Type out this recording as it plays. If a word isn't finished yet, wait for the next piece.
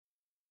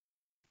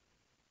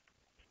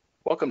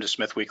Welcome to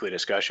Smith Weekly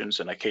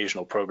Discussions, an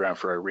occasional program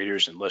for our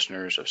readers and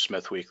listeners of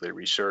Smith Weekly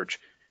Research.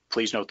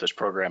 Please note this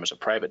program is a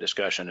private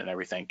discussion and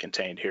everything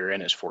contained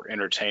herein is for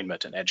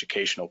entertainment and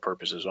educational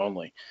purposes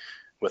only.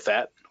 With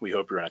that, we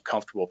hope you're in a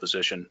comfortable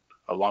position,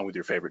 along with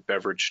your favorite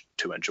beverage,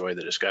 to enjoy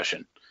the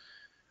discussion.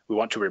 We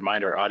want to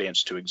remind our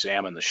audience to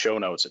examine the show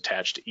notes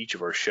attached to each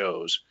of our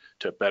shows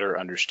to better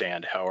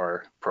understand how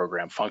our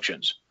program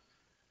functions.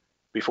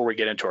 Before we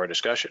get into our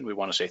discussion, we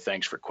want to say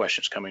thanks for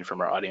questions coming from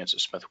our audience at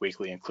Smith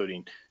Weekly,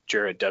 including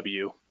Jared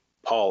W.,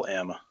 Paul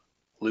M.,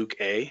 Luke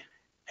A.,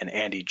 and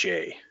Andy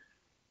J.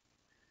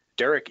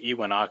 Derek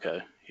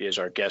Iwanaka is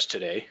our guest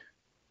today.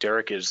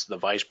 Derek is the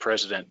Vice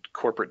President,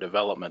 Corporate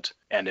Development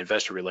and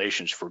Investor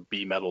Relations for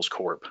B Metals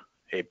Corp.,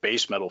 a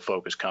base metal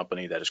focused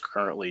company that is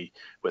currently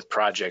with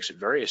projects at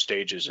various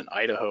stages in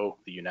Idaho,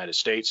 the United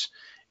States,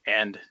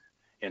 and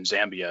in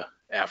Zambia,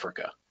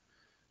 Africa.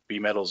 B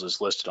Metals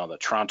is listed on the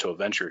Toronto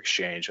Venture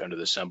Exchange under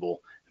the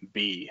symbol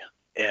BMET.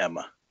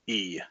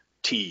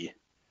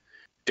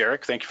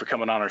 Derek, thank you for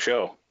coming on our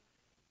show.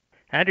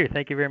 Andrew,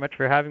 thank you very much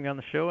for having me on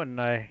the show,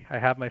 and I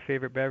have my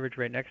favorite beverage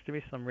right next to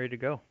me, so I'm ready to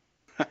go.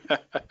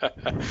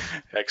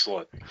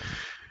 Excellent.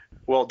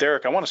 Well,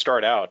 Derek, I want to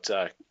start out.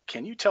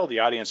 Can you tell the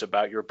audience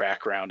about your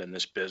background in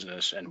this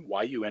business and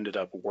why you ended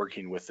up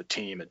working with the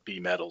team at B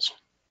Metals?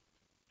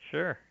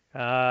 Sure.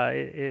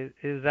 It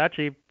is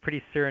actually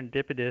pretty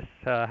serendipitous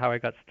how I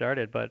got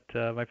started, but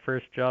my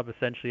first job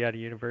essentially at a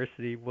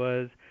university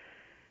was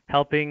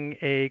helping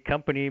a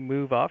company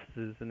move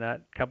offices, and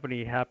that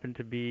company happened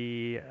to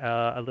be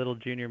a little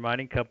junior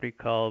mining company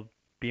called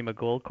Bema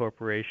Gold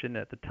Corporation.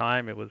 At the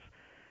time, it was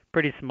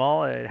pretty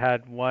small. It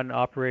had one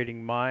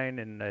operating mine,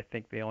 and I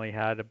think they only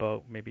had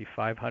about maybe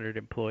 500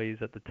 employees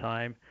at the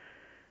time.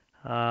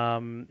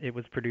 It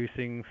was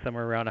producing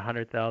somewhere around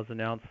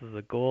 100,000 ounces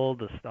of gold.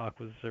 The stock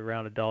was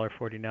around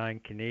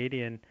 $1.49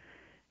 Canadian,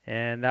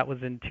 and that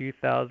was in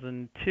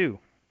 2002.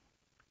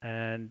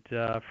 And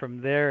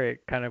from there, it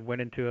kind of went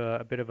into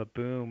a bit of a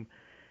boom,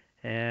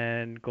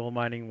 and gold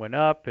mining went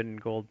up, and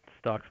gold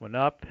stocks went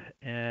up,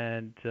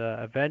 and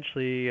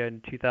eventually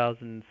in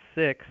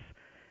 2006,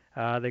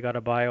 they got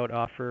a buyout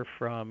offer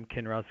from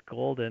Kinross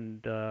Gold, and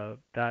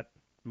that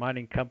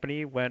mining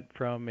company went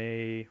from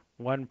a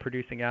one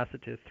producing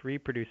asset to a three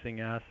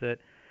producing asset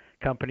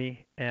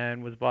company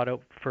and was bought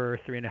out for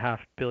 $3.5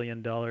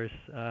 billion.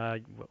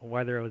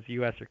 Whether it was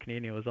U.S. or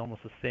Canadian, it was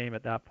almost the same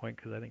at that point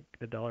because I think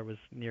the dollar was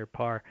near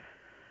par.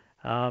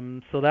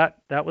 So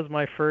that was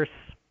my first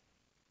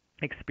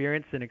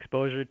experience and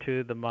exposure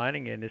to the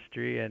mining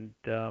industry, and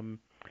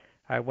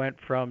I went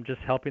from just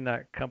helping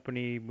that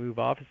company move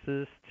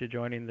offices to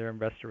joining their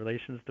investor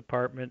relations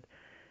department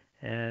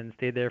and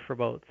stayed there for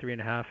about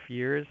 3.5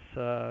 years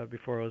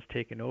before I was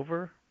taken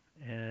over,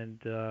 and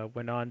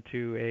went on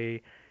to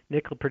a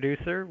nickel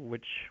producer,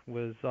 which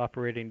was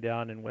operating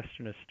down in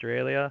Western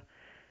Australia,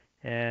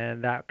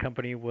 and that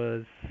company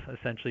was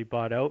essentially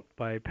bought out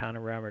by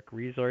Panoramic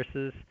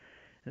Resources.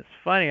 It's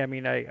funny, I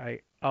mean, I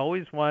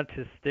always want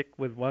to stick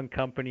with one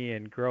company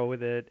and grow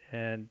with it,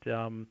 and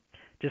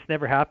just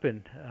never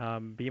happened.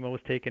 Bema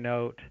was taken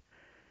out.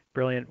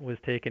 Brilliant was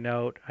taken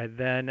out. I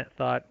then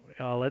thought,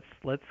 oh,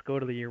 let's go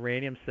to the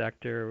uranium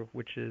sector,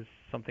 which is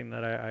something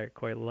that I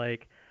quite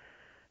like,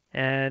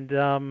 and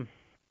did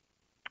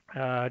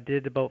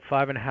about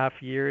 5.5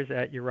 years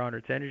at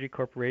Uranus Energy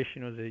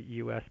Corporation. It was a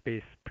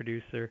U.S.-based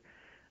producer,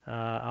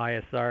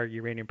 ISR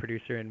uranium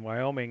producer in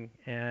Wyoming,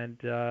 and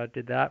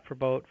did that for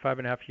about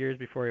 5.5 years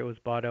before it was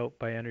bought out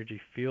by Energy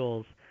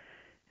Fuels.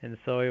 And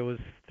so it was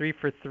 3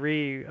 for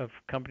 3 of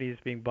companies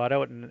being bought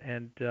out,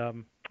 and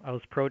I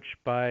was approached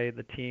by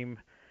the team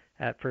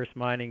at First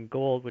Mining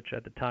Gold, which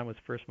at the time was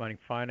First Mining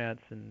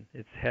Finance, and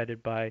it's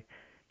headed by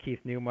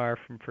Keith Newmar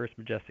from First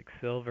Majestic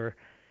Silver.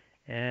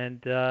 And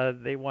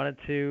they wanted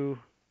to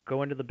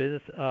go into the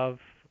business of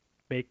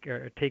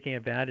taking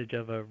advantage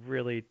of a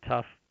really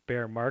tough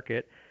bear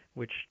market,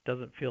 which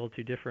doesn't feel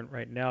too different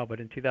right now. But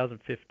in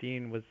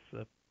 2015 was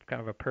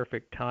kind of a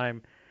perfect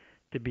time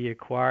to be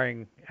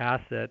acquiring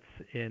assets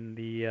in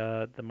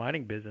the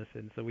mining business,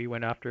 and so we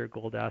went after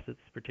gold assets,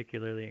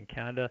 particularly in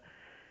Canada,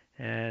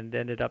 and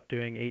ended up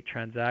doing 8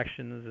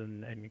 transactions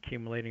and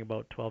accumulating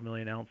about 12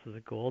 million ounces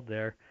of gold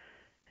there.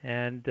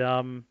 And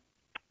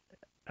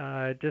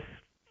just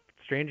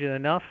strangely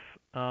enough,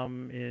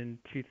 in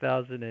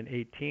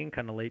 2018,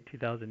 kind of late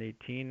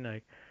 2018,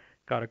 I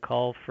got a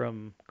call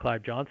from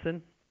Clive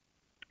Johnson,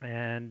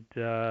 and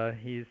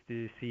he's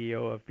the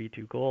CEO of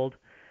B2 Gold.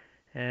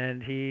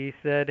 And he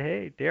said,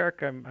 "Hey,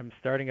 Derek, I'm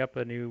starting up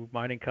a new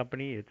mining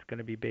company. It's going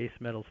to be base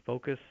metals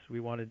focused.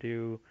 We want to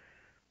do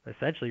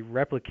essentially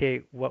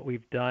replicate what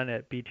we've done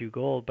at B2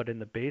 Gold, but in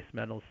the base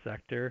metals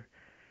sector."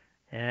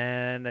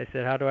 And I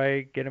said, "How do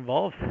I get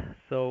involved?"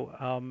 So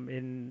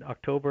in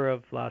October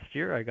of last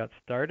year, I got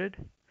started.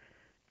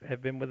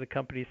 Have been with the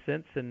company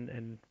since,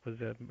 and was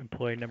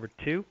employee number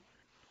 2.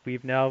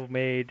 We've now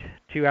made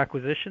 2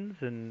 acquisitions,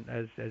 and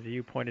as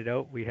you pointed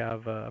out, we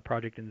have a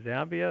project in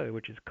Zambia,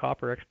 which is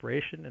copper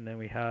exploration, and then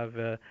we have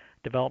a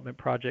development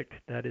project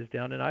that is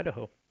down in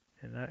Idaho,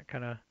 and that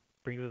kind of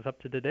brings us up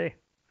to today.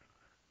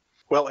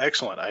 Well,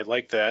 excellent. I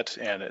like that.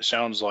 And it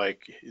sounds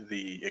like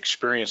the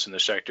experience in the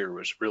sector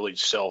was really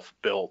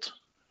self-built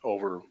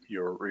over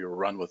your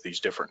run with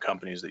these different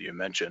companies that you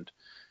mentioned.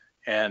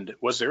 And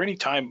was there any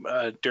time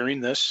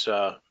during this,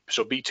 so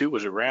B2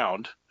 was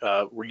around,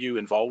 were you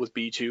involved with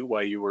B2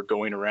 while you were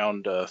going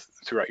around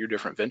throughout your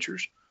different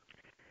ventures?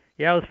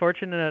 Yeah, I was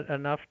fortunate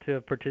enough to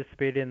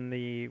participate in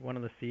the one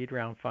of the seed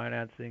round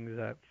financings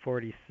at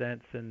 40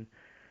 cents, and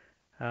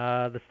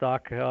the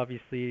stock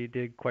obviously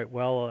did quite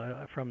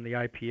well from the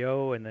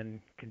IPO, and then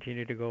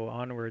continued to go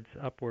onwards,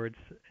 upwards,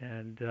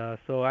 and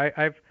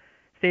I've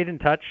stayed in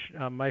touch.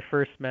 My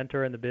first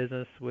mentor in the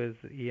business was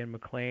Ian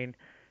McLean,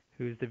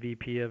 who's the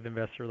VP of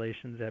Investor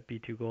Relations at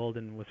B2 Gold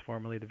and was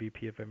formerly the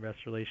VP of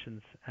Investor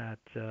Relations at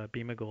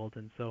Bema Gold,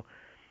 and so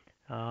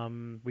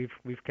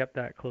we've kept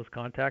that close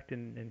contact,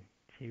 and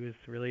he was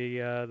really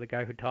the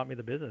guy who taught me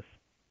the business.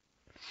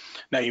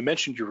 Now you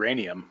mentioned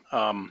uranium,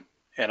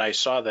 and I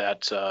saw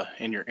that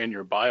in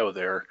your bio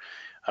there.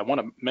 I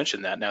want to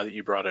mention that now that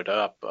you brought it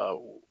up.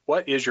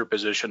 What is your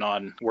position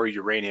on where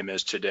uranium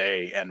is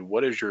today, and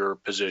what is your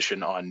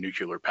position on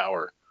nuclear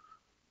power?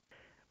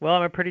 Well,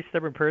 I'm a pretty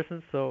stubborn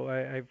person, so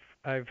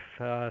I've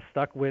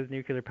stuck with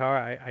nuclear power.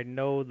 I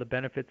know the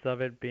benefits of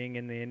it, being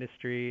in the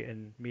industry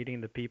and meeting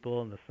the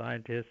people and the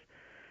scientists,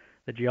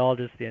 the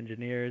geologists, the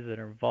engineers that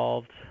are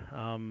involved,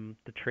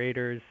 the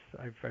traders.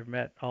 I've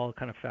met all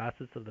kind of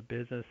facets of the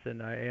business,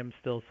 and I am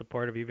still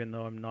supportive, even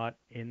though I'm not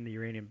in the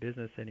uranium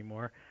business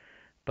anymore.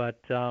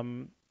 But I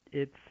mean,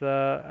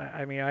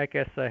 I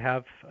guess I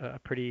have a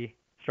pretty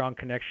strong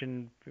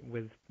connection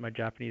with my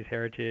Japanese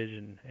heritage,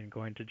 and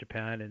going to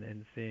Japan,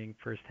 and seeing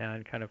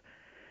firsthand kind of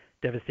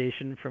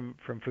devastation from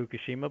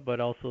Fukushima,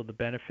 but also the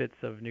benefits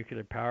of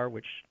nuclear power,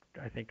 which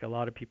I think a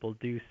lot of people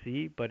do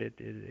see, but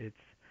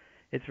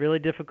it's really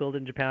difficult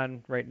in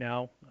Japan right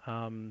now,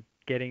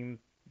 getting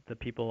the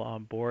people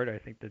on board. I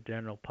think the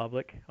general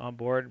public on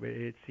board.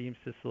 It seems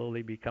to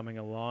slowly be coming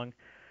along,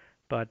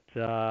 but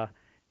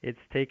it's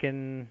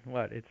taken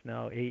what? It's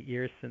now 8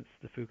 years since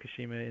the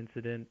Fukushima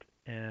incident,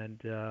 and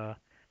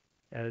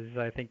as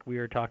I think we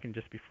were talking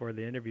just before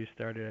the interview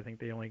started, I think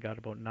they only got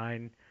about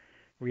 9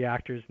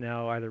 reactors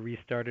now either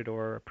restarted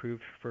or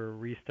approved for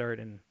restart,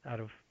 and out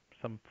of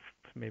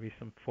maybe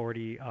some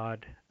 40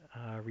 odd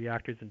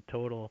reactors in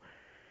total.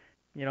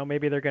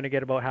 Maybe they're going to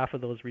get about half of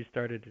those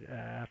restarted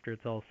after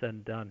it's all said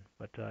and done.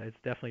 But it's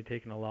definitely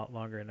taken a lot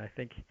longer, and I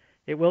think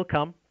it will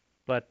come,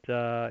 but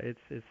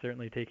it's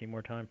certainly taking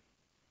more time.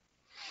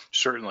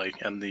 Certainly,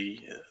 and the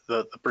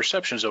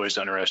perception is always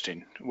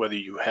interesting. Whether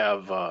you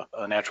have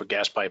a natural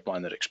gas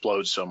pipeline that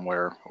explodes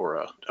somewhere,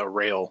 or a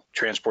rail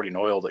transporting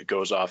oil that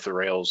goes off the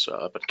rails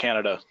up in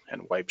Canada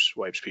and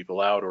wipes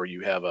people out, or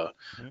you have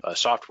Mhm. a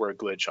software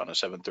glitch on a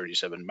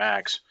 737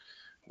 Max,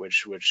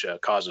 which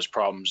causes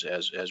problems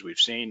as we've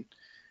seen,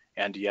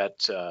 and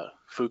yet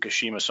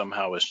Fukushima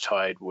somehow is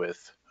tied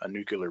with a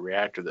nuclear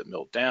reactor that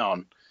melted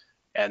down.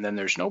 And then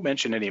there's no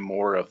mention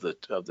anymore of the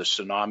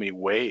tsunami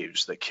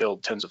waves that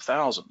killed tens of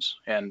thousands.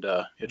 And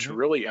it's Mhm.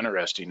 really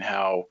interesting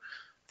how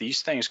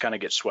these things kind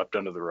of get swept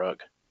under the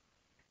rug.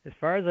 As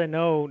far as I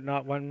know,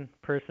 not one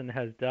person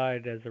has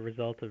died as a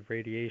result of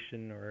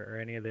radiation, or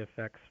any of the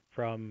effects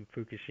from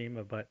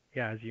Fukushima. But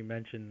yeah, as you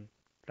mentioned,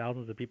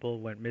 thousands of people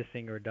went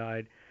missing or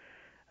died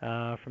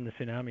from the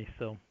tsunami.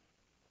 So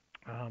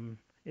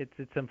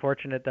it's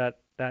unfortunate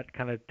that that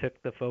kind of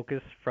took the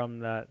focus from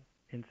that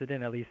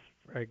incident, at least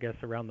I guess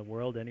around the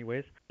world,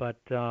 anyways. But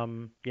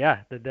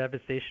yeah, the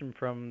devastation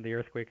from the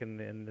earthquake and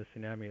the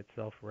tsunami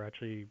itself were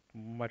actually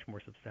much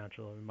more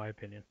substantial, in my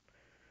opinion.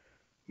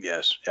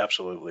 Yes,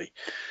 absolutely.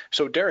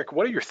 So, Derek,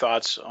 what are your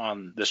thoughts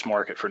on this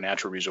market for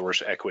natural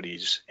resource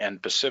equities, and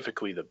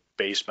specifically the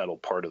base metal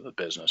part of the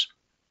business?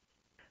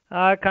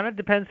 It kind of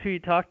depends who you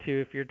talk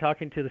to. If you're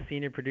talking to the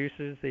senior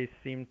producers, they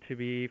seem to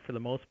be, for the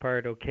most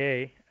part,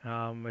 okay.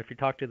 If you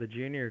talk to the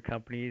junior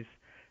companies,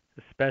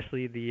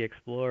 especially the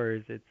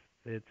explorers,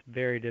 it's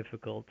very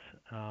difficult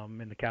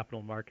in the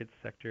capital markets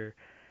sector.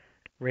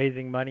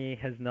 Raising money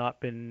has not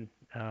been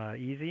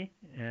easy,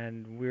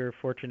 and we're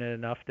fortunate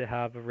enough to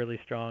have a really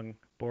strong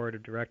board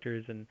of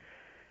directors, and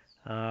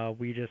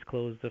we just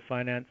closed the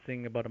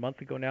financing about a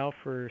month ago now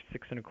for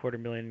 6.25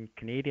 million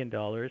Canadian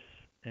dollars,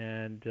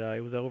 and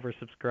it was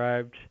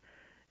oversubscribed,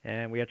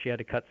 and we actually had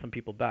to cut some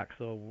people back.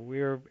 So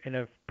we're in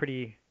a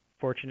pretty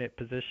fortunate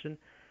position,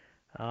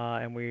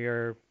 and we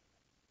are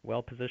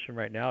well positioned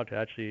right now to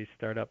actually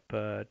start up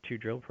 2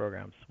 drill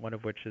programs, one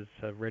of which has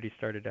already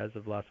started as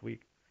of last week.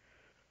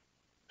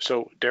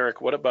 So, Derek,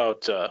 what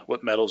about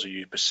what metals are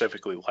you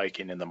specifically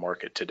liking in the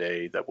market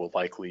today that will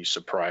likely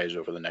surprise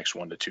over the next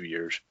 1 to 2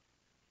 years?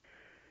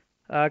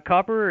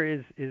 Copper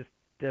is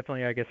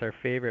definitely, I guess, our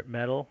favorite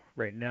metal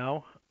right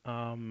now.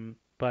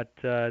 But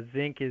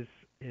zinc is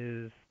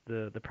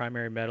the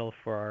primary metal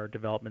for our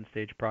development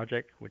stage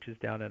project, which is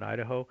down in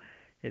Idaho.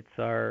 It's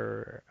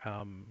our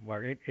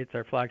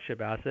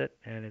flagship asset,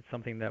 and it's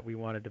something that we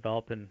want to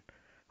develop and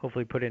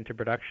hopefully put into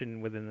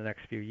production within the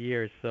next few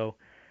years. So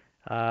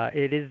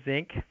it is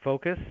zinc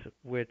focus,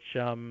 which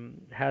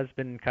has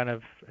been kind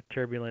of a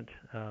turbulent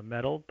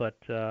metal, but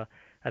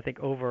I think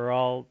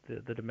overall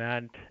the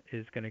demand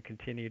is going to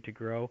continue to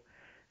grow,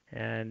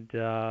 and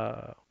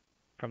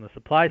from the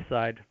supply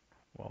side,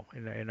 well,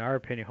 in our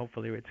opinion,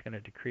 hopefully it's going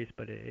to decrease,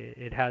 but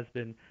it has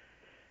been,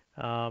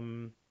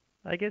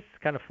 I guess,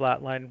 kind of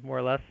flatlined more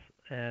or less,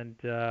 and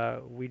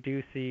we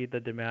do see the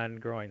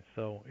demand growing,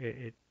 so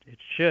it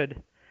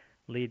should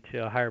lead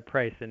to a higher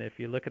price. And if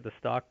you look at the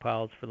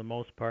stockpiles, for the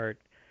most part,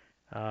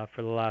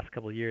 for the last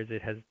couple of years,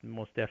 it has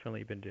most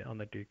definitely been on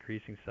the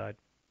decreasing side.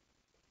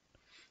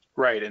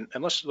 Right, and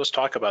let's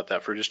talk about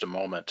that for just a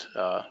moment,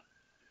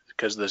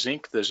 because the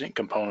zinc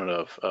component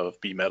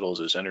of B metals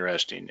is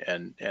interesting,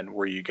 and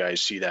where you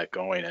guys see that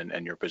going,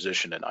 and your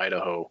position in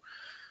Idaho.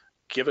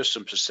 Give us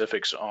some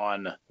specifics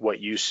on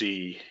what you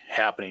see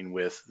happening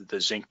with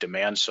the zinc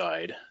demand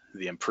side,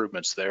 the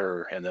improvements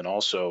there, and then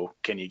also,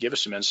 can you give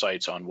us some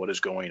insights on what is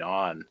going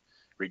on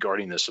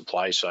regarding the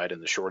supply side and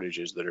the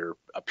shortages that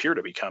appear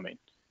to be coming?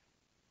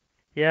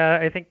 Yeah,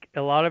 I think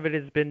a lot of it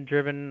has been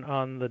driven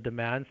on the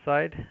demand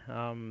side.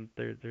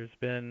 There's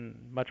been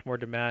much more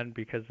demand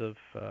because of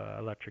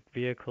electric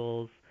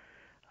vehicles,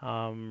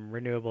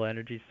 renewable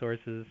energy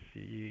sources.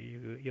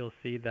 You'll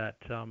see that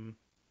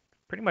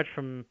pretty much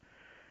from,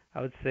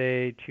 I would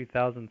say,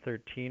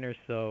 2013 or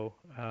so,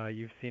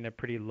 you've seen a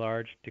pretty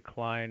large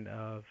decline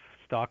of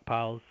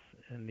stockpiles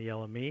in the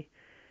LME,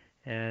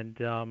 and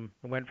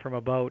it went from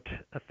about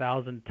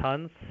 1,000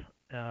 tons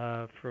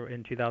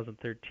in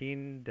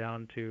 2013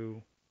 down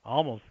to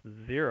almost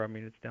zero. I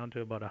mean, it's down to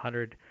about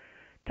 100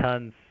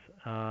 tons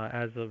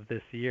as of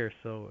this year.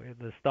 So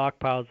the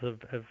stockpiles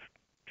have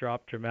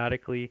dropped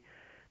dramatically.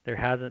 There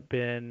hasn't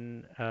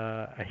been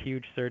a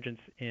huge surge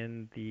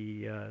in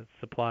the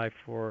supply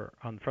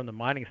from the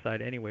mining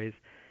side, anyways,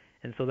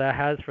 and so that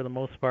has, for the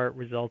most part,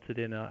 resulted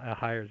in a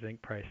higher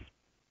zinc price.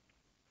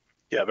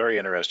 Yeah, very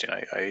interesting.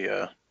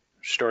 I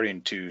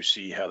starting to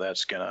see how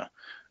that's gonna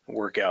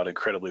work out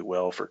incredibly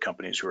well for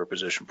companies who are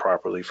positioned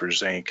properly for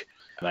zinc.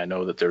 And I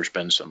know that there's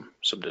been some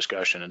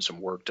discussion and some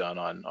work done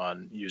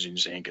on using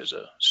zinc as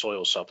a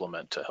soil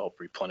supplement to help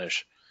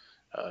replenish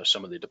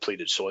some of the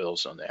depleted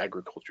soils on the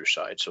agriculture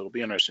side. So it'll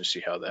be interesting to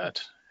see how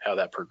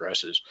that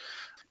progresses.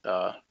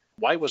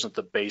 Why wasn't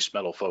the base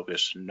metal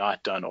focus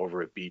not done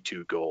over at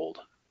B2Gold?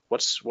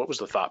 What was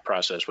the thought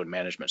process when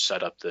management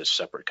set up this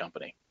separate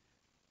company?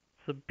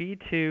 So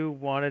B2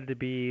 wanted to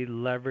be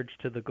leveraged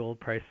to the gold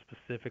price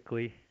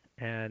specifically,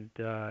 and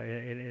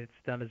it's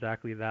done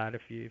exactly that.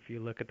 If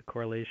you look at the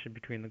correlation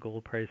between the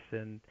gold price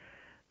and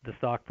the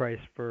stock price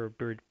for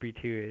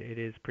B2, it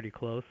is pretty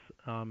close.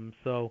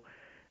 So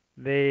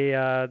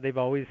they've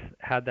always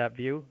had that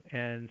view,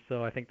 and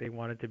so I think they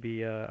wanted to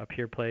be a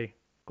pure play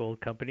gold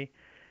company,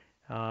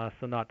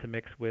 so not to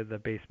mix with a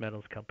base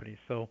metals company.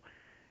 So,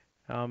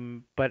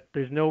 but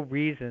there's no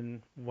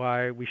reason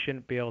why we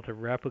shouldn't be able to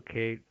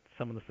replicate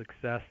some of the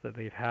success that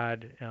they've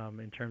had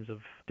in terms of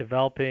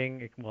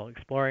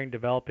exploring,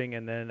 developing,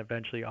 and then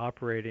eventually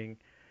operating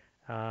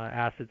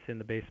assets in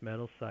the base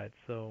metals side.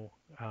 So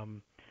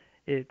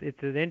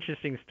it's an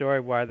interesting story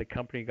why the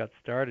company got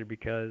started,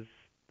 because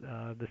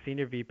the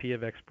senior VP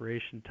of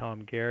exploration,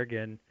 Tom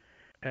Garrigan,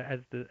 as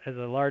a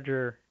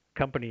larger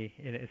company,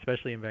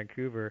 especially in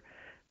Vancouver,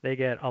 they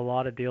get a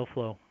lot of deal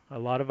flow. A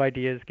lot of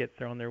ideas get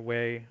thrown their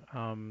way.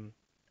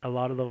 A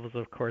lot of those,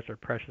 of course, are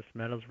precious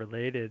metals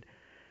related,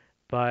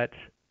 but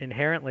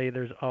inherently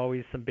there's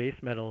always some base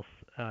metals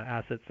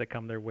assets that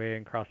come their way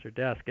and cross their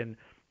desk. And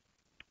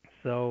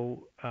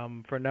so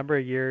for a number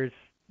of years,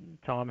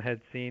 Tom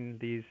had seen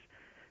these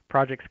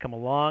projects come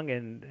along,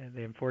 and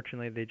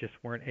unfortunately they just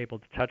weren't able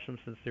to touch them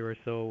since they were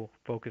so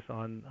focused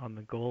on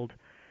the gold.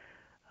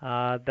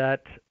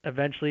 That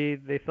eventually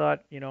they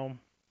thought,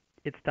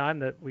 it's time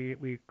that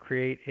we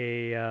create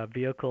a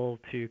vehicle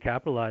to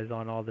capitalize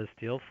on all this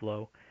deal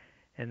flow.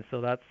 And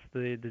so that's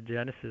the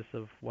genesis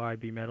of why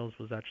B Metals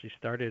was actually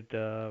started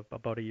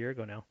about a year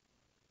ago now.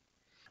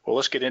 Well,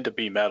 let's get into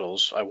B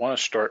Metals. I want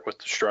to start with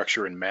the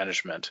structure and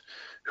management.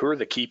 Who are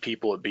the key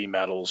people at B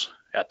Metals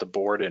at the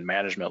board and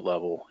management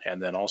level,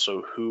 and then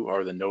also who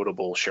are the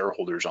notable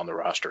shareholders on the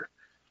roster?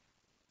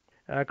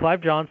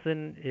 Clive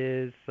Johnson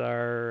is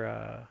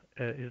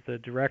is the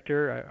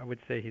director. I would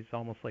say he's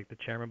almost like the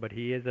chairman, but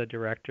he is a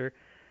director,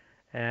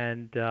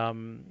 and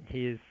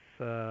he is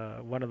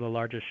one of the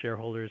largest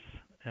shareholders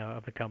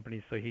of the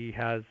company. So he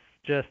has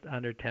just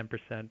under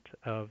 10%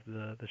 of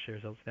the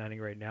shares outstanding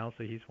right now.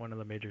 So he's one of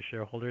the major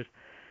shareholders.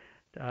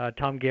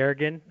 Tom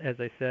Garrigan, as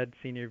I said,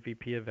 Senior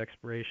VP of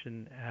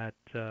Exploration at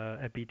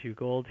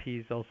B2Gold.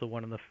 He's also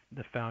one of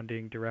the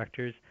founding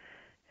directors,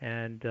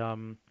 and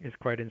is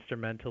quite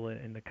instrumental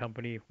in the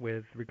company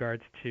with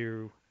regards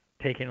to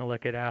taking a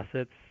look at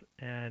assets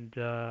and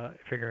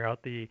figuring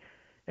out the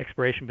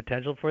exploration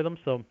potential for them.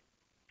 So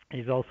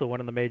he's also one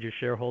of the major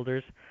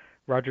shareholders.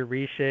 Roger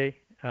Richer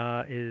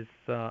is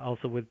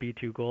also with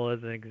B2Gold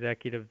as an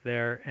executive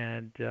there,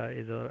 and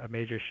is a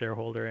major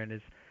shareholder and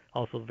is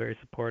also very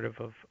supportive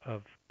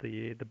of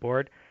the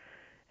board.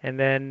 And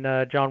then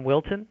John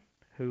Wilton,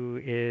 who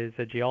is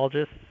a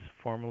geologist,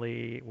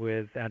 formerly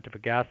with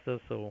Antofagasta,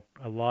 so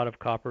a lot of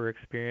copper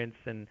experience,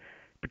 and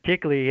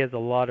particularly he has a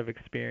lot of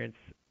experience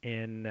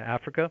in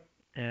Africa,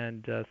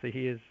 and so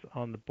he is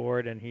on the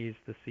board and he's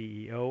the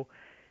CEO.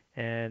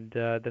 And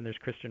then there's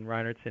Christian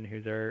Reinertsen,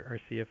 who's our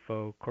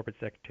CFO, corporate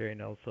secretary,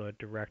 and also a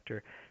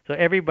director. So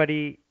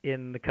everybody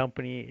in the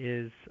company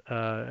is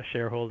a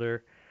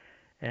shareholder,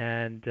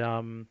 and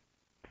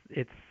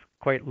it's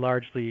quite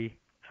largely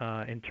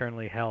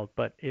internally held.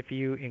 But if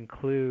you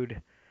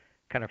include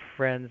kind of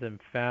friends and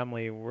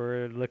family,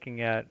 we're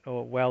looking at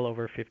well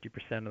over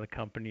 50% of the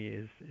company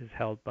is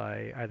held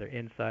by either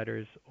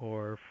insiders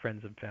or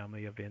friends and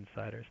family of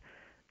insiders.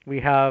 We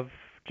have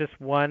just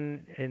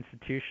one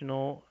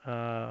institutional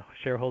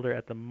shareholder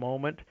at the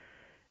moment,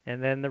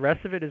 and then the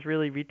rest of it is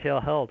really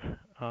retail held.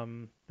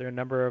 There are a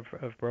number of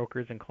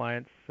brokers and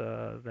clients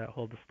that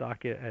hold the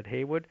stock at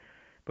Haywood,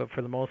 but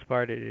for the most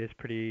part, it is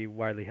pretty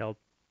widely held.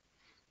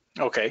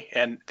 Okay,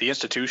 and the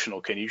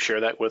institutional, can you share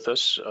that with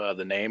us,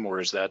 the name, or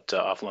is that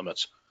off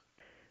limits?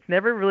 It's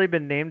never really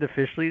been named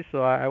officially,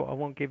 so I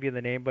won't give you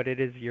the name, but it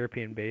is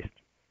European based.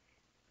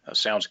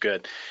 Sounds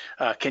good.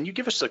 Can you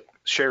give us the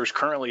shares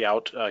currently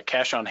out,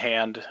 cash on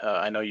hand?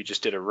 I know you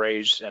just did a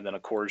raise, and then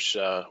of course,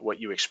 what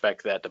you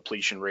expect that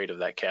depletion rate of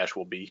that cash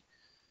will be.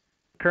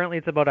 Currently,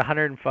 it's about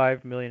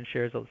 105 million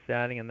shares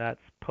outstanding, and that's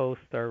post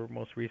our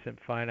most recent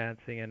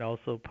financing and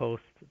also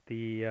post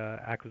the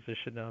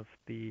acquisition of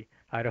the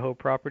Idaho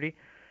property,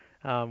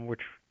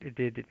 which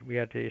we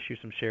had to issue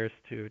some shares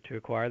to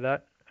acquire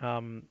that.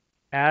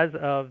 As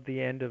of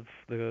the end of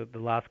the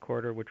last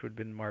quarter, which would have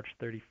been March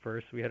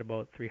 31st, we had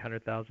about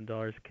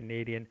 $300,000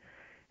 Canadian,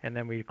 and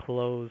then we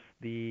closed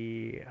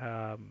the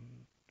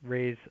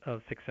raise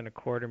of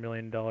 $6.25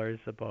 million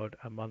about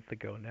a month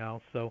ago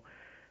now. So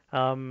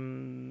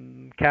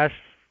cash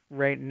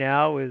right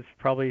now is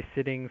probably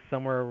sitting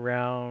somewhere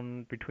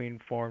around between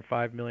 $4 and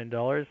 $5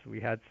 million. We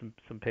had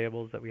some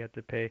payables that we had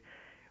to pay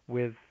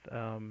with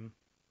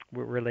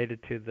related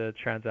to the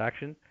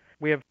transaction.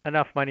 We have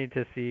enough money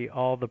to see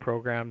all the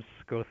programs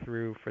go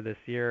through for this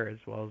year, as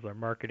well as our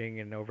marketing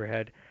and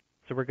overhead.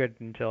 So we're good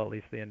until at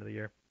least the end of the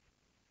year.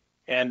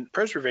 And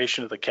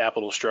preservation of the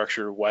capital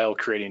structure while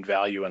creating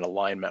value and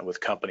alignment with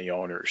company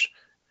owners.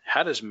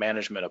 How does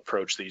management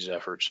approach these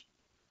efforts?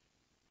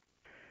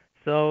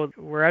 So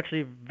we're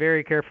actually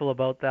very careful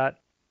about that.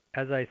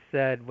 As I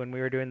said, when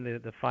we were doing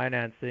the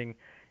financing,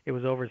 it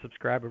was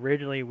oversubscribed.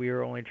 Originally, we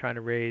were only trying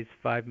to raise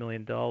 $5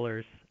 million,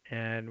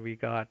 and we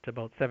got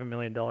about $7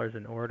 million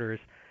in orders,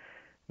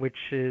 which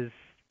is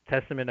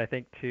testament, I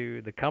think,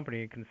 to the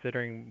company,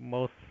 considering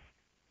most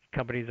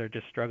companies are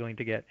just struggling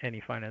to get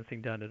any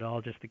financing done at all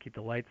just to keep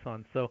the lights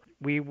on. So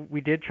we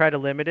did try to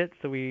limit it.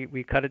 So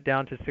we cut it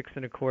down to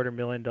 $6.25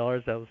 million.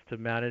 That was to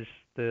manage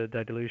the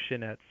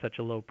dilution at such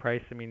a low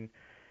price. I mean,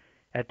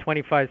 at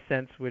 25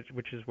 cents,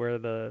 which is where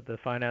the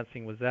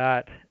financing was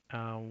at,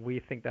 we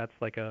think that's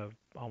like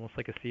almost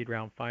like a seed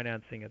round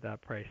financing at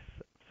that price.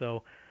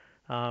 So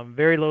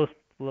very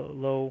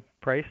low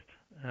priced,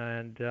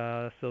 and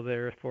so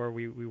therefore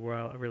we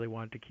really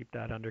wanted to keep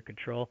that under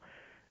control.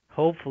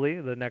 Hopefully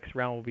the next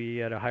round will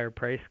be at a higher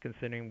price,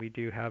 considering we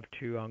do have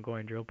 2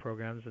 ongoing drill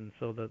programs, and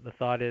so the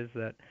thought is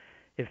that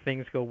if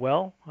things go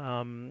well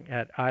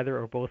at either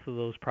or both of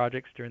those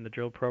projects during the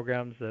drill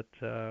programs,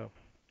 that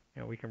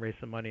we can raise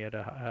some money at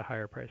a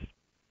higher price.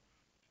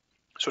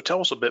 So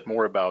tell us a bit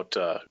more about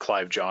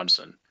Clive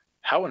Johnson.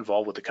 How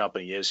involved with the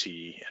company is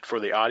he? And for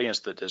the audience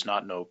that does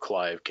not know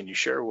Clive, can you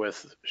share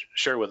with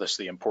us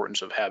the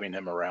importance of having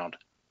him around?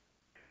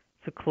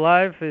 So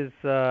Clive is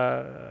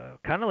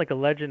kind of like a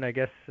legend, I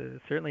guess,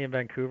 certainly in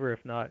Vancouver, if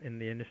not in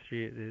the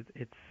industry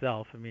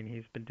itself. I mean,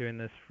 he's been doing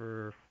this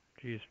for,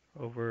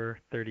 over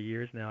 30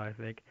 years now, I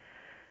think.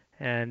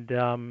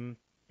 And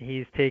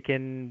he's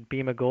taken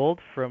Bema Gold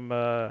from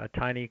a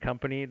tiny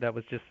company that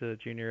was just a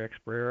junior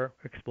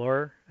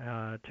explorer,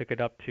 took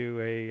it up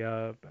to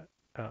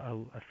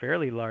a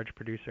fairly large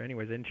producer,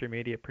 anyways,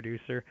 intermediate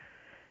producer.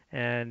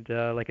 And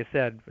like I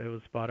said, it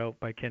was bought out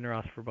by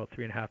Kinross for about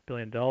 $3.5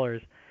 billion.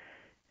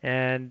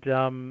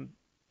 And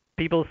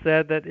people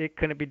said that it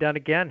couldn't be done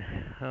again.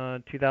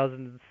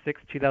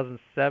 2006,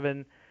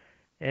 2007,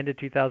 end of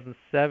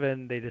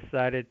 2007, they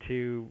decided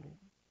to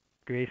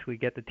basically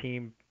get the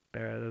team,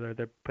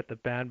 put the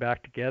band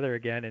back together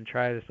again and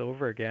try this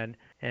over again.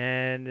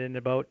 And in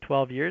about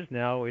 12 years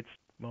now,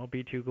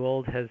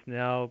 B2Gold has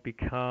now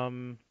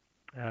become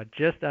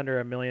just under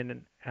 1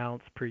 million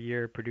ounce per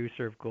year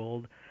producer of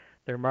gold.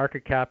 Their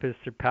market cap has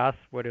surpassed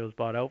what it was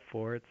bought out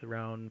for. It's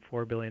around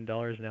 $4 billion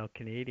now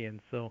Canadian.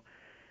 So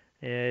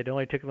it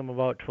only took them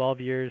about 12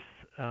 years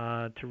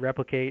to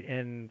replicate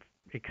and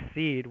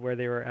exceed where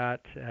they were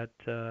at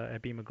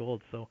Bema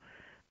Gold. So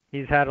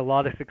he's had a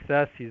lot of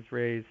success. He's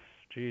raised,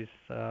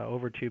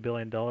 over $2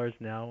 billion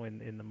now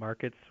in the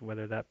markets,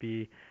 whether that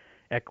be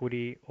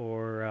equity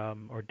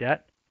or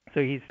debt. So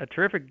he's a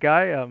terrific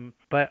guy,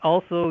 but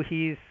also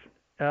he's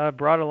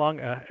brought along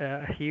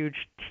a huge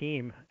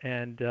team,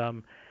 and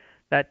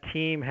that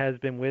team has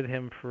been with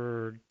him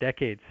for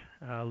decades.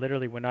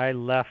 Literally, when I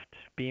left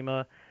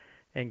Bema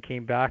and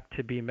came back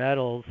to B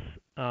Metals,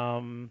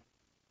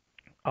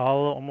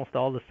 almost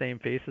all the same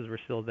faces were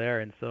still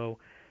there, and so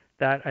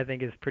that I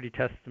think is pretty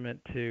testament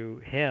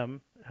to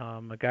him,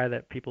 a guy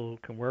that people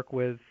can work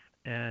with,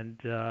 and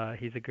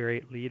he's a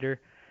great leader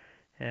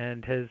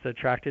and has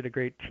attracted a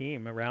great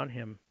team around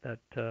him that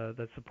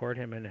support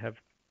him and have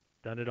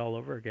done it all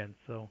over again.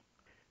 So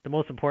the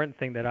most important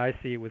thing that I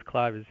see with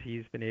Clive is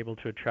he's been able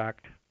to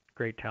attract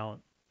great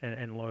talent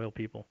and loyal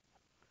people.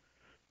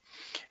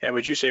 And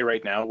would you say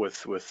right now,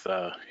 with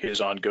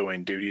his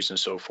ongoing duties and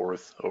so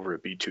forth over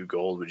at B2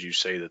 Gold, would you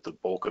say that the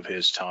bulk of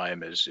his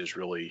time is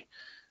really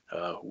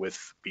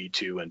with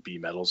B2 and B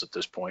Metals at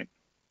this point?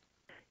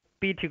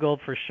 B2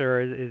 Gold for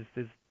sure is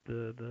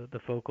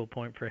the focal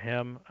point for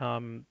him.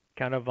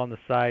 Kind of on the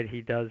side,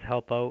 he does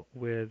help out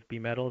with B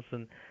Metals,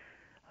 and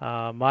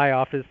my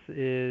office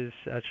is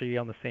actually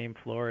on the same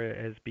floor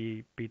as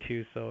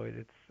B2, so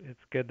it's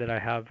good that I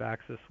have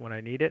access when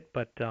I need it.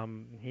 But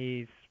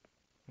he's,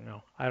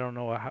 I don't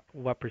know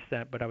what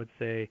percent, but I would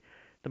say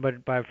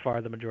by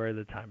far the majority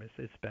of the time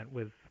is spent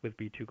with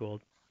B2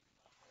 Gold.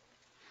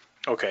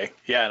 Okay,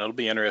 yeah, and it'll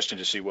be interesting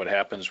to see what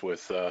happens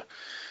with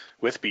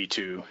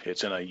B2.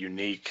 It's in a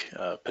unique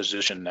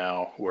position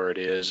now where it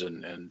is,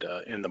 and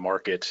in the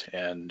market,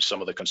 and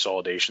some of the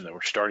consolidation that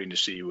we're starting to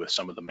see with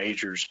some of the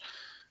majors.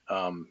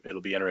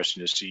 It'll be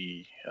interesting to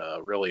see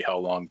really how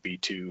long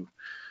B2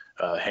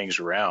 hangs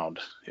around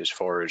as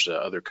far as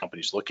other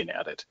companies looking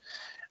at it.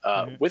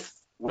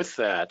 With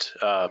that,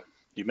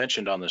 you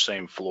mentioned on the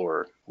same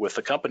floor, with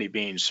the company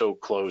being so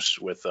close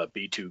with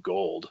B2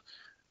 Gold,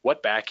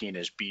 what backing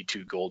is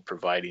B2 Gold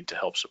providing to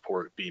help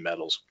support B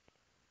Metals?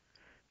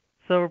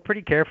 So we're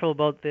pretty careful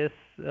about this.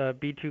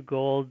 B2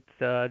 Gold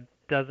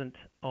doesn't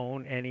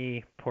own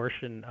any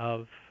portion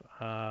of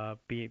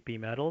B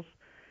Metals.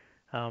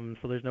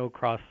 So there's no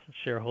cross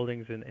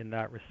shareholdings in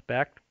that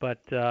respect.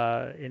 But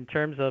in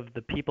terms of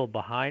the people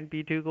behind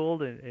B2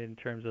 Gold, in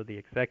terms of the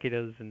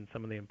executives and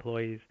some of the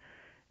employees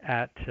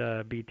at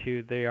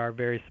B2, they are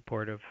very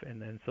supportive,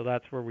 and so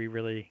that's where we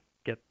really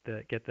get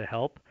the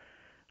help,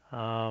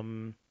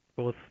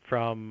 both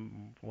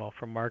from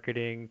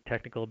marketing,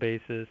 technical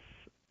basis.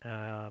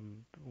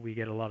 We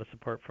get a lot of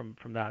support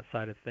from that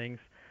side of things.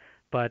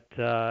 But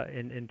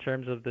in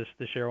terms of the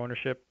share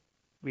ownership,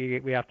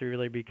 we have to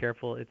really be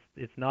careful.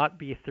 It's not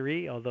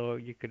B3, although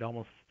you could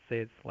almost say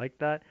it's like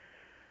that.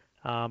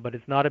 But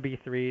it's not a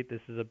B3.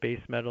 This is a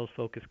base metals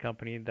focused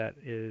company that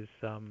is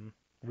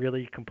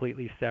really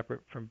completely separate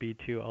from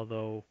B2,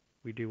 although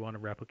we do want to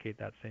replicate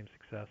that same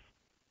success.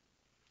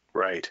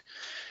 Right.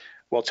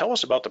 Well, tell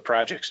us about the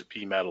projects at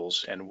B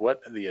Metals and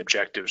what the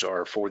objectives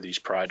are for these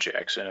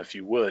projects. And if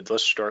you would,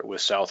 let's start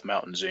with South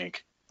Mountain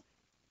Zinc.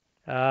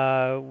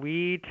 When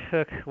we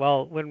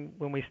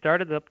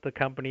started up the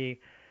company,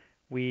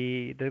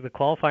 the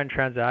qualifying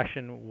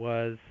transaction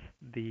was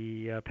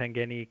the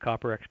Pangani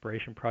copper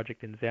exploration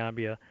project in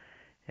Zambia,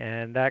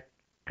 and that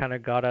kind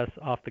of got us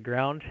off the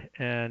ground.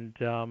 And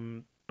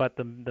but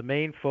the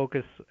main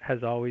focus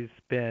has always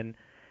been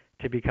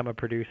to become a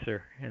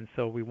producer, and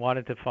so we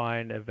wanted to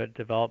find a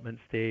development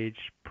stage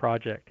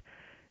project.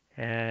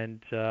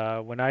 And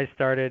when I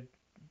started,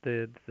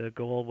 the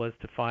goal was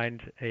to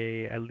find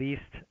at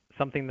least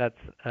something that's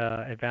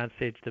advanced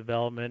stage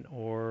development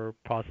or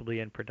possibly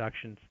in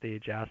production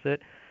stage asset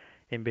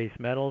in base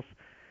metals.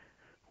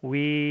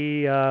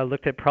 We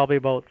looked at probably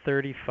about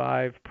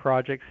 35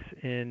 projects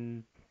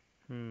in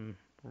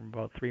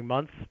about 3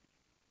 months.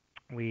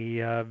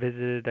 We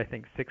visited, I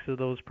think, 6 of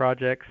those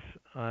projects,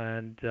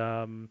 and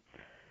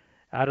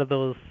out of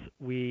those,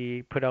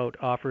 we put out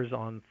offers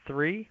on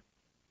 3.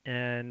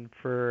 And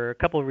for a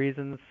couple of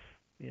reasons,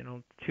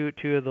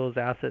 two of those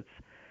assets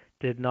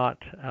did not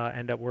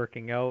end up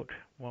working out.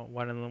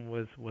 One of them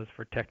was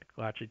for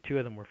technical. Actually, 2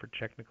 of them were for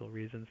technical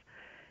reasons.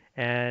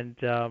 And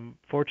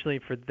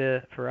fortunately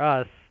for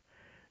us,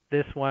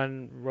 this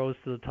one rose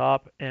to the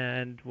top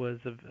and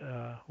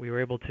we were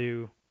able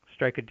to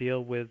strike a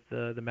deal with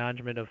the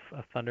management of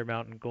Thunder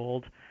Mountain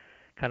Gold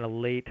kind of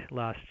late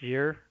last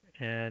year,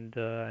 and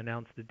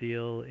announced the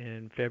deal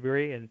in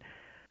February. And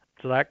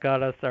so that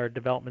got us our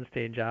development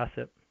stage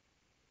asset.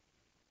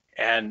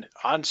 And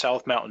on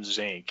South Mountain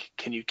Zinc,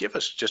 can you give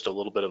us just a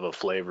little bit of a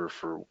flavor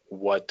for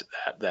what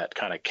that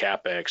kind of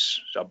CapEx,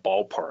 a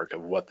ballpark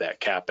of what that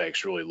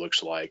CapEx really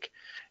looks like?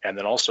 And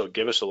then also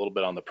give us a little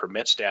bit on the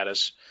permit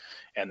status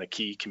and the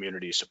key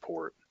community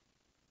support.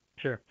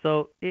 Sure.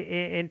 So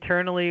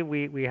internally,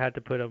 we had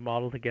to put a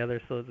model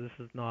together. So this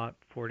is not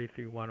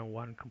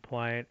 43101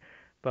 compliant,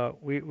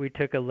 but we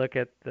took a look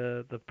at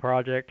the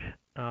project,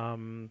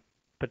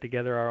 put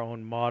together our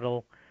own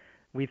model.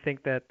 We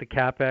think that the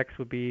capex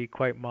would be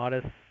quite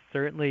modest,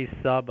 certainly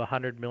sub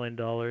 $100 million,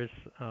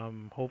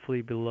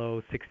 hopefully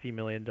below $60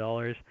 million.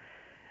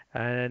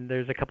 And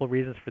there's a couple of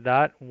reasons for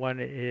that. One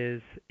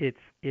is it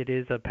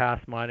is a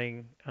past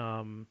mining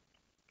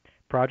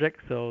project,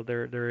 so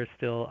there is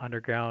still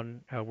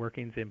underground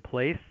workings in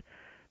place.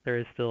 There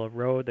is still a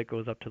road that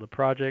goes up to the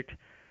project.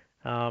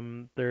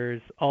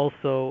 There's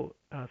also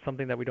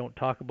something that we don't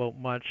talk about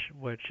much,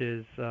 which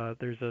is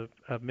there's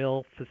a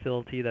mill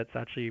facility that's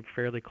actually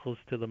fairly close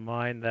to the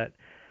mine that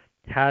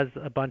has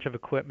a bunch of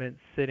equipment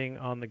sitting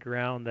on the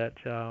ground that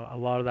a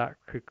lot of that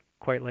could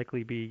quite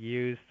likely be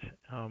used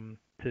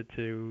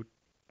to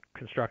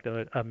construct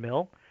a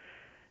mill.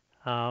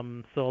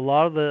 So a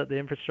lot of the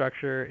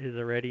infrastructure is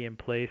already in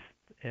place,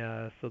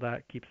 so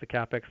that keeps the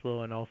capex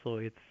low, and also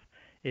it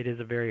is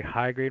a very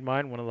high grade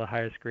mine, one of the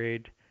highest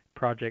grade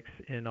projects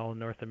in all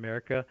North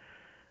America.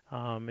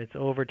 It's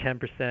over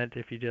 10%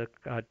 if you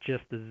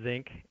just the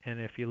zinc, and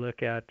if you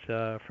look at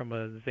from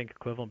a zinc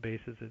equivalent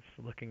basis, it's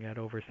looking at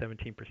over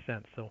 17%.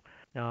 So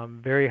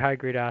very high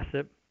grade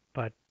asset,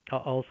 but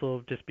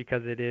also just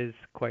because it is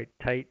quite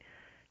tight,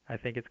 I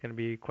think it's going to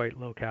be quite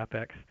low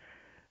capex.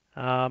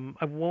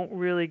 I won't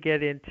really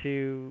get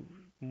into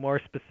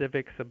more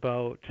specifics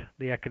about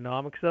the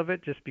economics of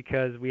it, just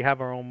because we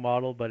have our own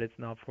model, but it's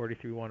not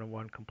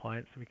 43101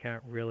 compliant, so we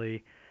can't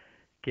really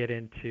get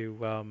into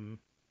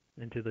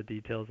the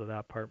details of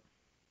that part.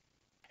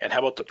 And how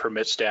about the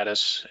permit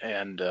status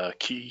and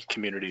key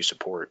community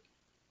support?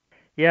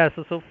 Yeah,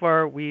 so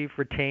far we've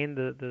retained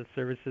the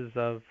services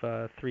of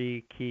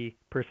three key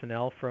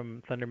personnel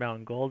from Thunder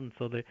Mountain Gold, and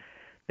so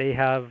they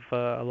have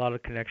a lot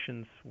of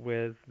connections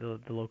with the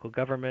local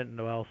government and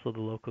also the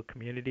local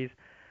communities.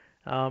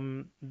 I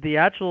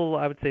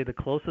would say the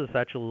closest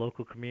actual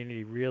local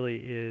community really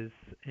is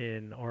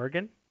in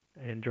Oregon,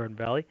 in Jordan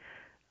Valley.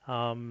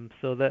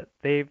 So that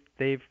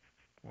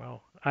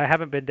well, I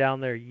haven't been down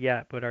there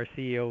yet, but our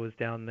CEO was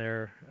down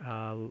there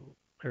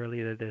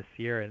earlier this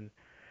year, and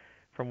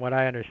from what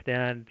I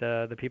understand,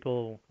 the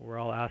people were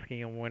all asking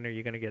him, when are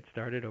you going to get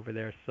started over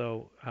there?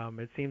 So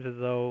it seems as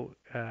though,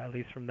 at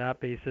least from that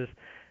basis,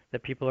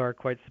 that people are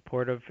quite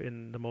supportive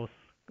in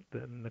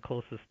the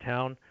closest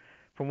town.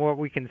 From what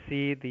we can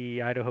see,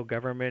 the Idaho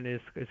government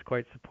is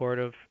quite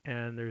supportive,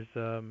 and there's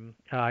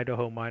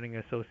Idaho Mining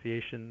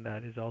Association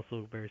that is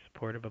also very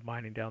supportive of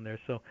mining down there.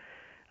 So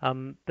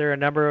there are a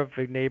number of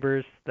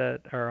neighbors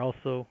that are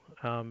also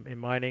in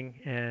mining,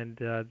 and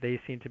they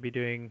seem to be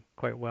doing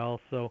quite well.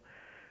 So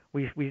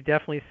we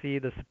definitely see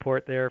the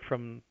support there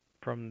from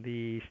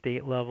the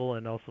state level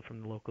and also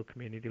from the local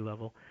community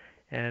level.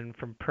 And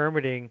from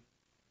permitting,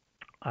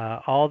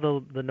 all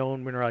the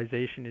known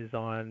mineralization is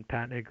on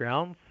patented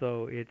ground,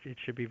 so it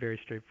should be very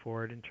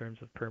straightforward in terms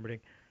of permitting.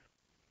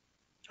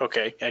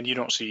 Okay, and you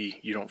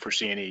don't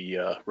foresee any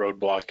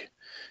roadblock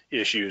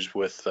issues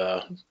with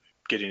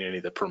getting any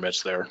of the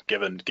permits there,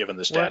 given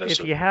the status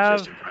of the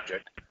existing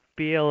project?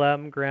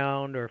 BLM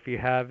ground, or if you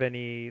have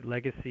any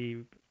legacy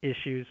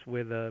issues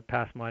with a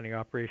past mining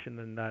operation,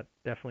 then that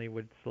definitely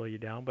would slow you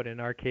down. But in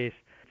our case,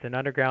 it's an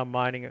underground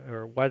mining,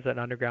 or was an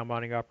underground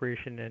mining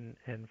operation,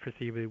 and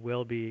foreseeably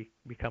will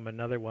become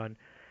another one.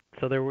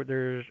 So there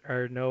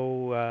are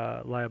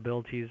no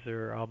liabilities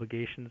or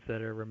obligations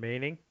that are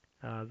remaining.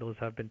 Those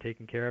have been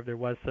taken care of. There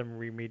was some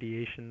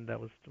remediation that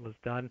was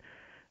done.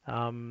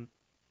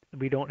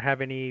 We don't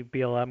have any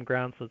BLM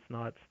ground, so it's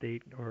not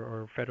state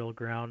or federal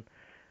ground.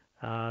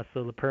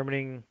 So the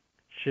permitting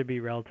should be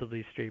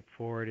relatively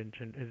straightforward,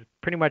 and is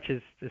pretty much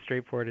as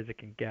straightforward as it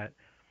can get.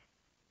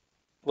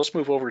 Let's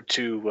move over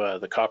to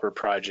the copper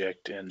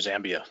project in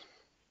Zambia.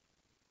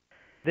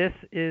 This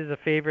is a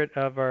favorite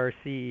of our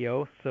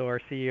CEO. So our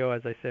CEO,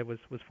 as I said, was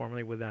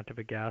formerly with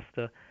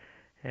Antofagasta,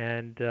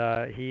 and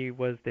he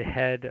was the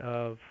head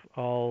of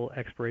all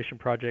exploration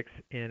projects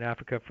in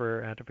Africa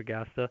for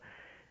Antofagasta.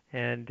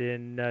 And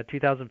in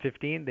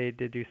 2015, they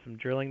did do some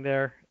drilling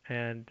there,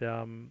 and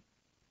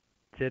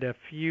did a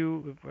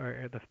few,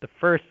 the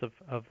first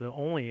of the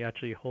only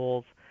actually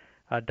holes,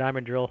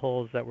 diamond drill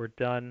holes that were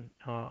done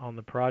on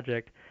the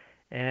project,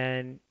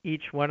 and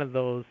each one of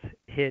those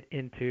hit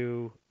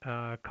into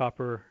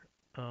copper,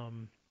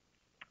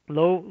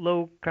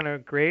 low kind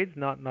of grades,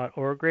 not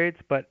ore grades,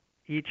 but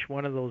each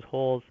one of those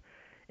holes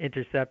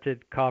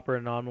intercepted copper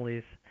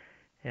anomalies,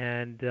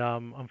 and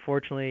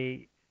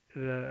unfortunately,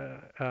 the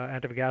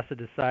Antofagasta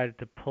decided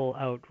to pull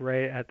out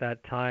right at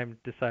that time,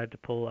 decided to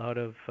pull out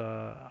of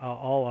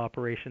all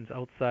operations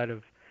outside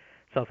of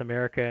South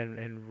America,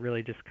 and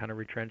really just kind of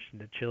retrenched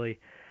into Chile.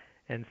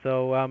 And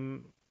so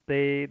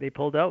they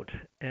pulled out,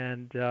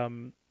 and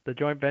the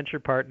joint venture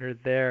partner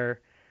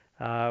there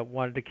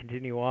wanted to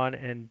continue on,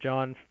 and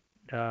John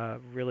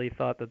really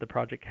thought that the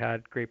project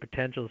had great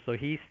potential, so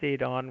he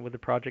stayed on with the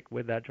project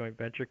with that joint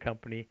venture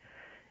company.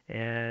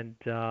 And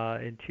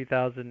in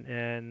 2000,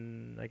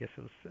 and I guess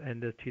it was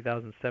end of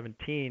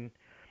 2017,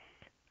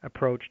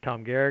 approached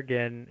Tom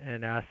Garrigan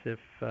and asked if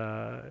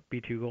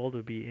B2 Gold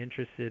would be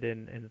interested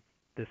in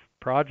this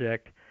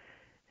project.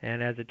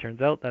 And as it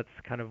turns out, that's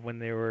kind of when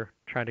they were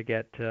trying to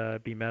get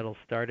B Metals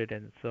started.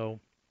 And so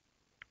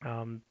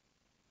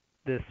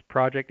this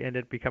project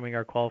ended up becoming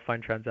our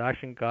qualifying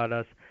transaction, got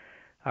us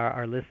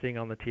our listing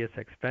on the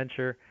TSX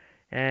Venture.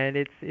 And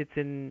it's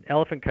in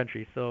elephant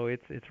country, so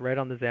it's right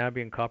on the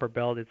Zambian copper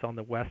belt. It's on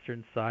the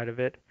western side of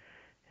it,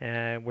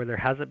 and where there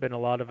hasn't been a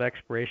lot of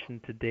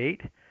exploration to date.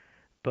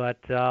 But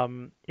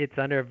it's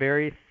under a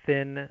very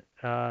thin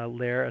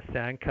layer of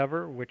sand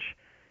cover, which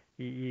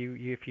you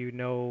if you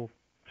know,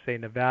 say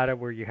Nevada,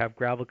 where you have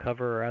gravel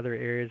cover, or other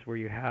areas where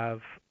you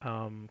have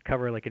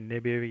cover like in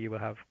Namibia, you will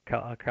have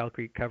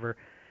calcrete cover.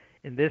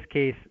 In this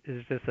case,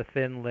 is just a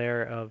thin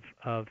layer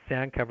of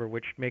sand cover,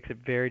 which makes it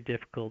very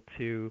difficult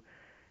to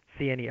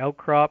see any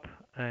outcrop,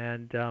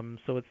 and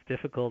so it's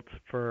difficult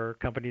for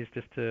companies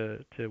just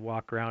to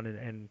walk around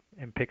and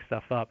pick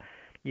stuff up.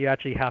 You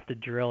actually have to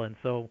drill, and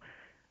so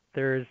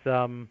there's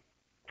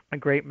a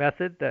great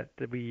method that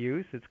we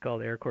use. It's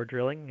called air core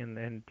drilling,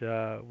 and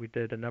we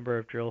did a number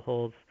of drill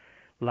holes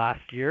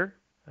last year,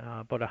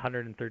 about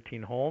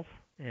 113 holes,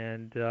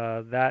 and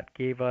that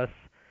gave us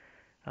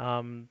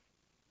um,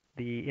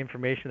 the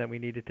information that we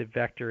needed to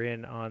vector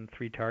in on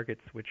 3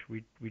 targets, which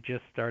we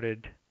just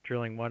started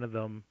drilling one of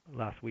them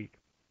last week.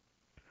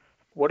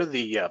 What are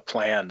the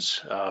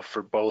plans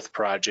for both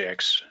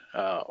projects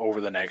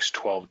over the next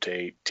 12 to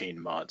 18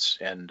 months?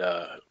 And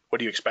what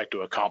do you expect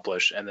to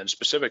accomplish? And then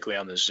specifically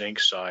on the zinc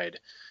side,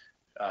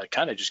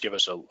 kind of just give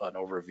us an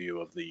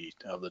overview of the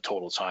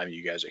total time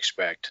you guys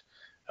expect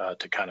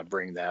to kind of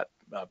bring that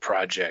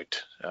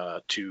project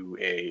to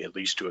at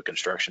least to a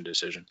construction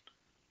decision.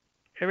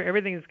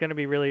 Everything is going to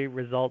be really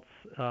results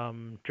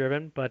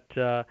driven, but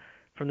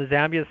from the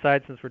Zambia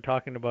side, since we're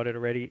talking about it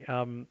already,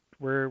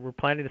 we're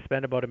planning to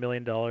spend about $1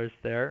 million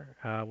there.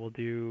 We'll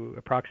do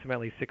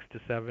approximately 6 to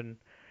 7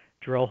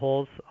 drill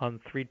holes on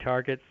 3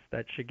 targets.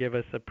 That should give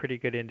us a pretty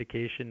good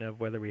indication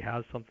of whether we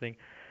have something.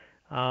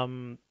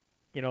 All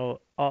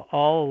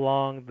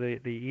along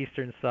the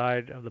eastern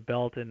side of the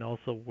belt, and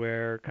also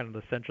where kind of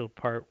the central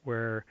part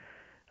where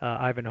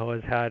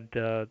Ivanhoe has had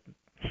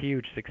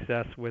huge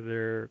success with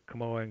their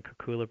Kamoa and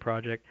Kakula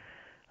project.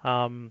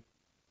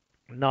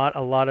 Not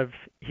a lot of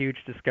huge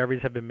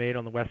discoveries have been made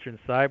on the western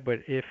side, but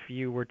if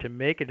you were to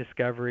make a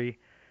discovery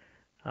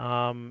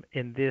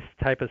in this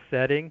type of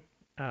setting,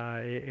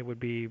 it would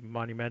be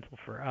monumental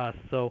for us.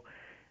 So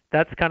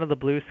that's kind of the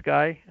blue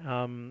sky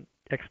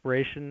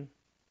exploration,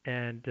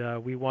 and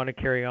we want to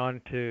carry on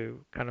to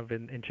kind of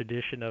in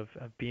tradition of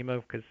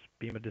Bema, because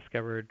Bema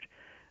discovered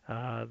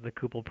the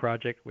Kupol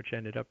project, which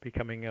ended up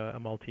becoming a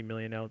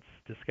multi-million ounce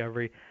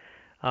discovery.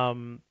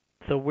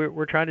 So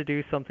we're trying to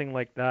do something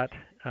like that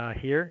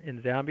here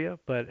in Zambia,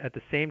 but at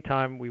the same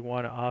time we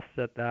want to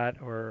offset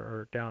that,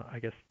 or down, I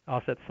guess,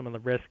 offset some of the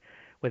risk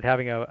with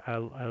having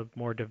a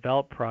more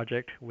developed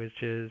project,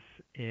 which is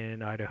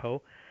in Idaho.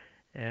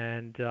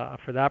 And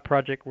for that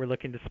project, we're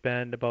looking to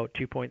spend about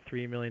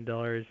 $2.3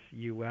 million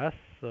US,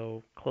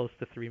 so close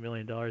to $3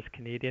 million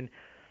Canadian.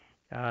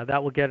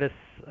 That will get us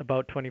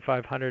about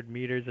 2,500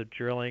 meters of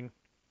drilling,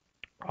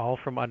 all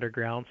from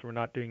underground, so we're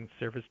not doing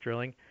surface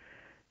drilling.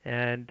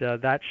 And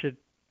that should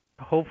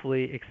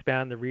hopefully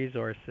expand the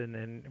resource,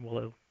 and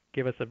will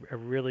give us a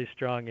really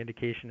strong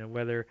indication of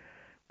whether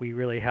we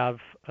really have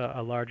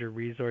a larger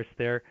resource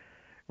there.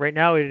 Right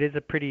now, it is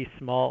a pretty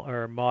small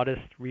or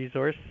modest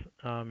resource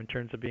in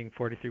terms of being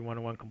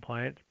 43-101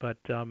 compliant, but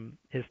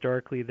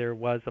historically there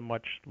was a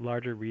much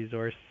larger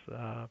resource,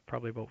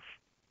 probably about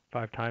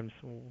 5 times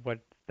what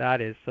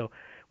that is. So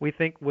we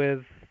think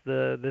with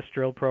this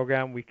drill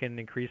program, we can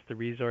increase the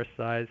resource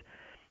size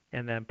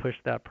and then push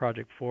that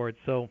project forward.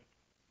 So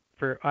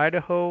for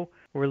Idaho,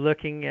 we're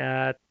looking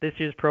at this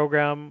year's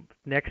program.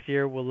 Next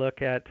year, we'll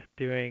look at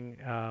doing,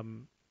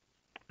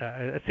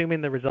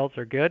 assuming the results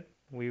are good,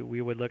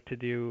 we would look to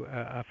do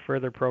a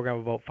further program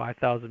of about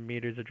 5,000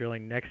 meters of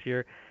drilling next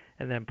year,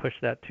 and then push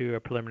that to a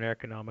preliminary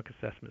economic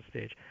assessment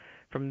stage.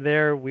 From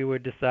there, we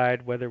would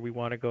decide whether we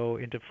want to go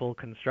into full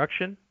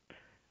construction,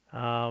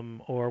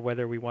 or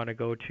whether we want to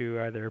go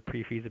to either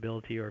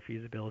pre-feasibility or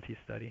feasibility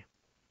study.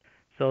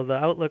 So the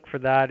outlook for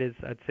that is,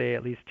 I'd say,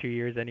 at least 2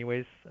 years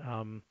anyways,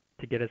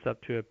 to get us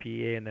up to a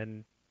PEA and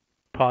then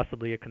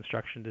possibly a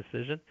construction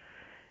decision.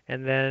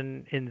 And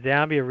then in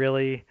Zambia,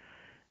 really,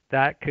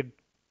 that could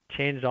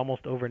change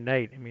almost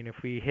overnight. I mean, if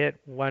we hit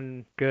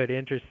one good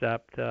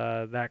intercept,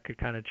 that could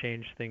kind of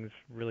change things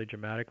really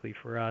dramatically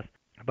for us.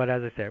 But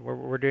as I said,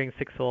 we're doing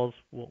 6 holes.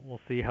 We'll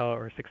see how,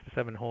 or 6 to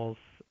 7 holes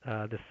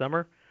this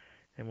summer,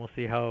 and we'll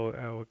see how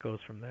it goes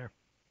from there.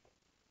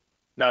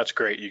 No, it's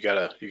great. You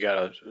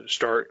gotta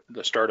start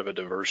of a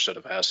diverse set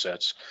of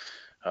assets.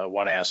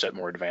 One asset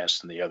more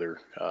advanced than the other,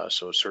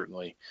 so it's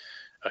certainly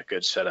a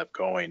good setup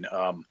going.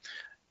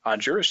 On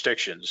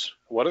jurisdictions,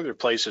 what other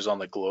places on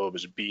the globe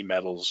is B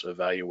Metals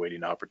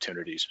evaluating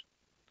opportunities?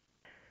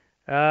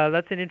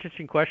 That's an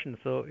interesting question.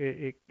 So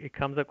it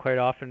comes up quite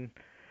often.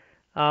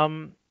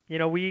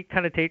 We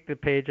kind of take the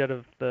page out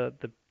of the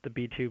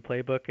B2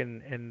 playbook,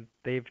 and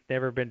they've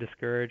never been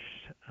discouraged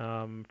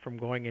from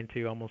going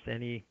into almost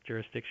any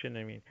jurisdiction.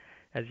 I mean,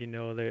 as you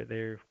know,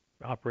 they're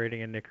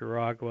operating in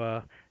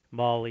Nicaragua,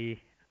 Mali.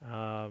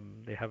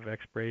 They have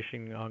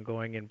exploration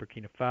ongoing in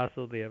Burkina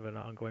Faso. They have an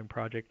ongoing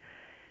project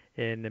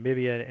in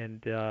Namibia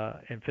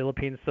and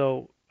Philippines.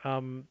 So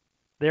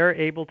they're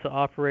able to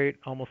operate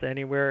almost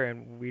anywhere,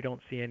 and we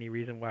don't see any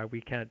reason why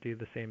we can't do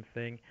the same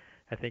thing.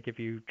 I think if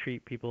you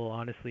treat people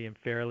honestly and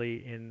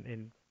fairly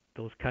in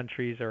those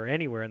countries or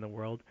anywhere in the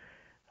world,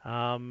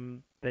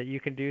 that you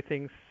can do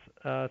things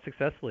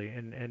successfully.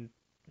 And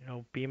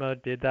Bema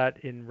did that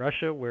in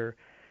Russia, where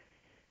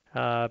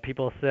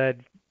people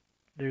said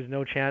there's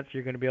no chance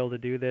you're going to be able to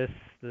do this.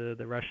 The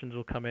Russians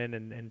will come in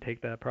and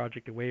take that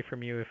project away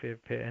from you if it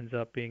ends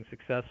up being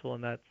successful,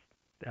 and that's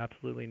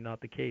absolutely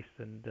not the case.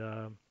 And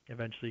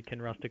eventually,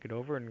 Kinross took it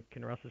over, and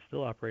Kinross is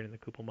still operating the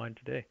Kupol mine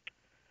today.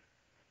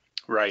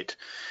 Right.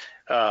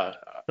 Uh,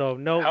 So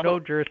how no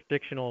about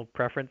jurisdictional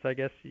preference, I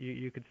guess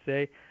you could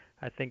say.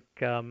 I think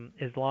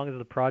as long as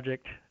the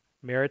project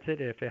merits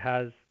it, if it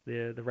has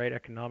the right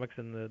economics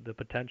and the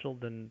potential,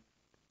 then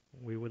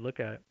we would look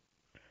at it.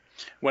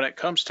 when it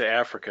comes to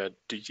Africa,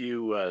 do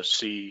you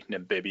see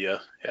Namibia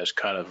as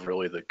kind of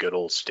really the good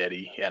old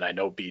steady? And I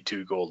know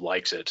B2Gold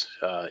likes it.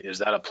 Is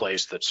that a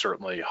place that's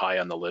certainly high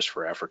on the list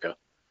for Africa?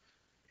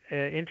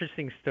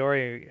 Interesting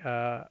story.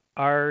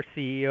 Our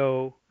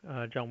CEO,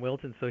 John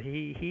Wilton, so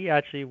he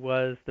actually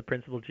was the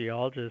principal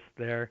geologist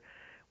there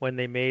when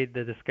they made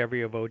the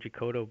discovery of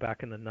Otjikoto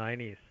back in the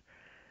 90s.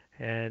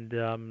 And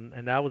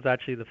that was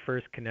actually the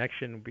first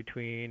connection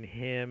between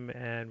him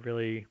and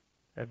really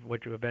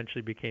what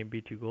eventually became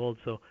B2Gold.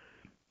 So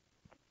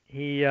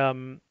he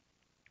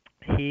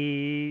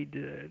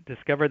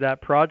discovered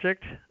that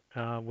project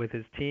with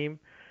his team,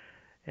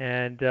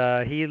 and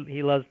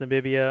he loves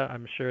Namibia.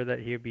 I'm sure that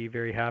he'd be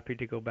very happy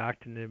to go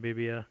back to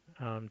Namibia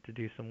to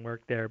do some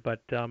work there.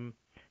 But kind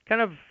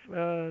of,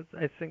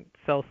 I think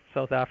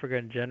South Africa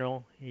in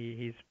general,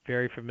 he's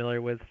very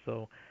familiar with.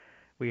 So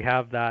we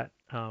have that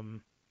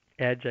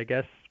edge, I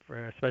guess,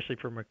 especially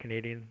from a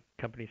Canadian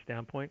company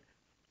standpoint.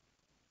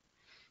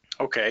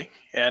 Okay.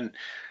 And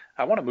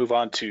I want to move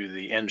on to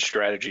the end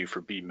strategy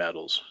for B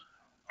Metals.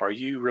 Are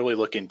you really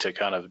looking to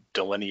kind of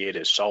delineate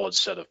a solid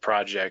set of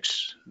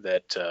projects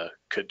that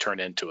could turn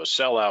into a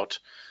sellout,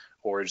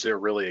 or is there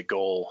really a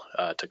goal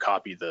to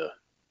copy the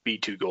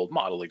B2Gold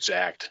model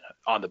exact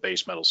on the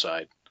base metal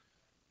side?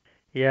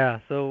 Yeah,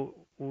 so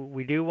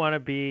we do want to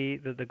be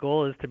the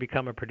goal is to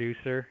become a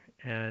producer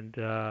and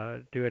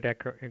do it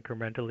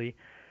incrementally.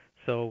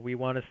 So we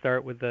want to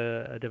start with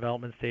a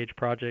development stage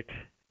project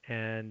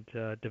and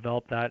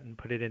develop that and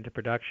put it into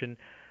production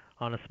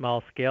on a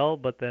small scale,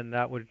 but then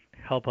that would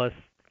help us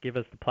give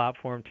us the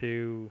platform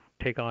to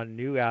take on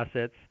new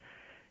assets,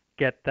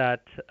 get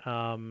that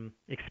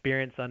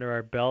experience under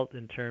our belt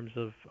in terms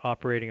of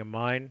operating a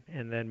mine,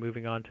 and then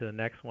moving on to the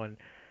next one.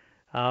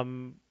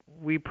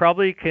 We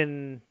probably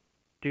can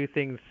do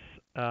things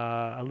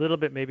a little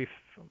bit, maybe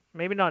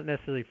not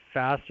necessarily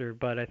faster,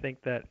 but I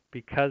think that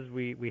because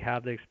we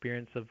have the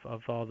experience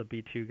of all the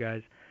B2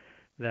 guys,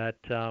 that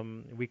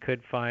we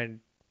could find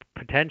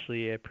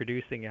potentially a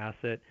producing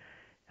asset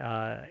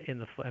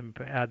and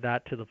add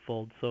that to the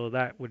fold. So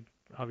that would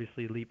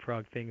obviously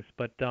leapfrog things,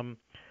 but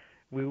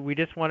we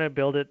just want to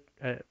build it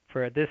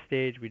for at this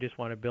stage. We just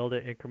want to build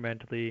it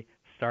incrementally.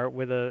 Start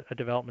with a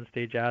development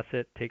stage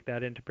asset, take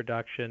that into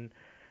production.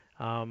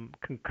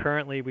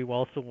 Concurrently, we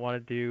also want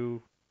to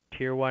do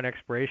tier one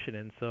exploration,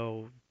 and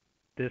so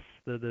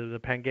the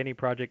Pangani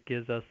project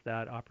gives us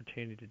that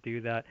opportunity to do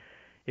that.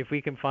 If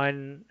we can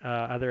find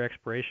other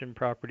exploration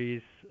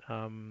properties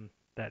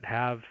that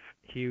have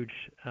huge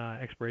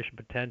exploration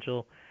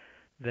potential,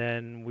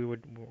 then we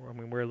would. I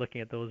mean, we're looking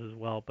at those as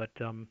well. But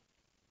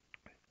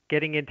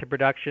getting into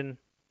production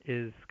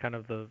is kind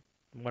of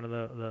one of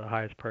the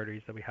highest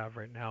priorities that we have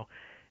right now,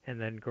 and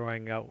then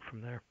growing out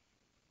from there.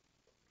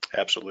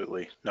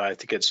 Absolutely. No, I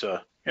think it's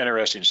a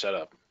interesting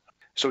setup.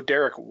 So,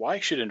 Derek, why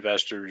should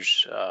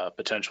investors,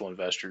 potential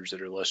investors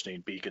that are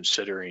listening, be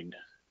considering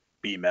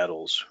B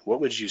Metals? What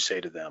would you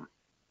say to them?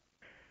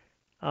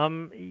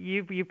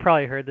 You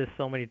probably heard this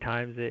so many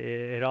times.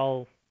 It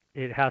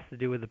has to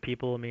do with the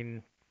people. I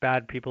mean,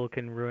 bad people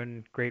can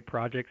ruin great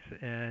projects,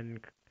 and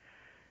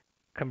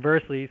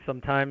conversely,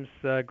 sometimes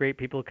great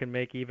people can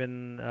make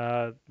even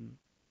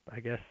I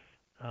guess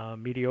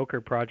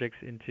mediocre projects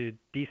into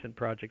decent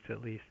projects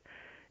at least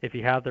if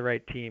you have the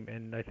right team.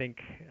 And I think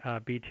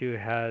B2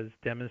 has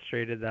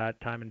demonstrated that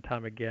time and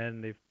time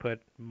again. They've put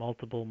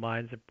multiple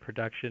mines in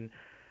production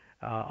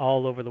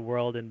all over the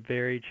world in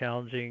very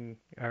challenging,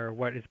 or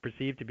what is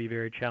perceived to be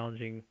very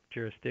challenging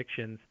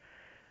jurisdictions.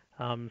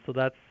 So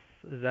that's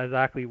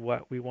exactly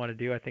what we want to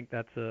do. I think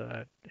that's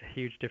a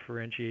huge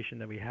differentiation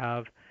that we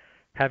have.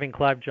 Having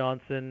Clive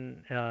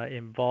Johnson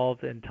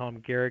involved and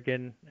Tom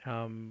Garrigan,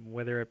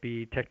 whether it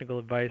be technical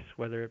advice,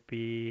 whether it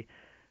be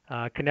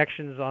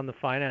connections on the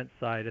finance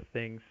side of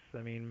things.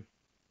 I mean,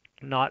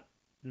 not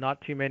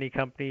too many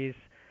companies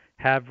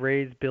have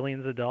raised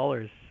billions of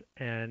dollars,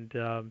 and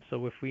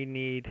so if we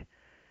need,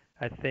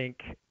 I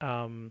think,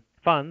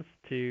 funds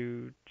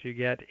to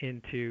get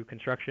into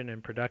construction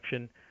and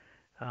production,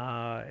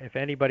 if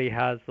anybody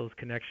has those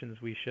connections,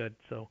 we should.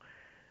 So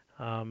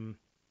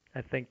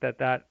I think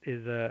that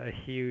is a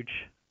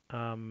huge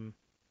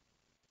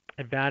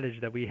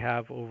advantage that we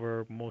have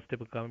over most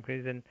typical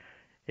companies. And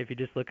if you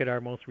just look at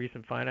our most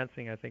recent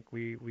financing, I think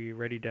we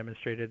already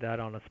demonstrated that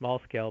on a small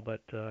scale,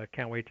 but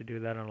can't wait to do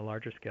that on a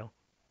larger scale.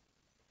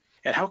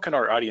 And how can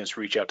our audience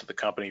reach out to the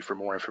company for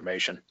more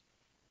information?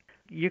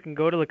 you can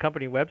go to the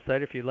company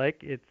website if you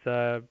like. It's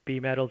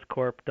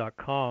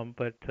bmetalscorp.com,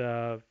 but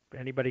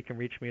anybody can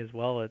reach me as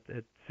well at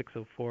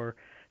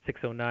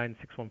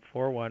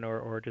 604-609-6141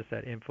 or just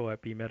at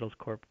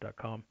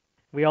info@bmetalscorp.com.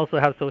 We also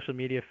have social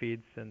media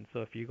feeds, and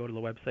so if you go to the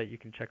website, you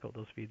can check out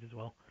those feeds as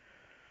well.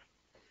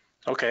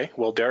 Okay.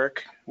 Well,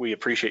 Derek, we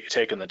appreciate you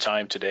taking the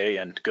time today,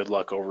 and good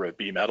luck over at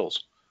B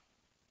Metals.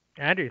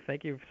 Andrew,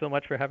 thank you so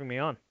much for having me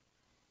on.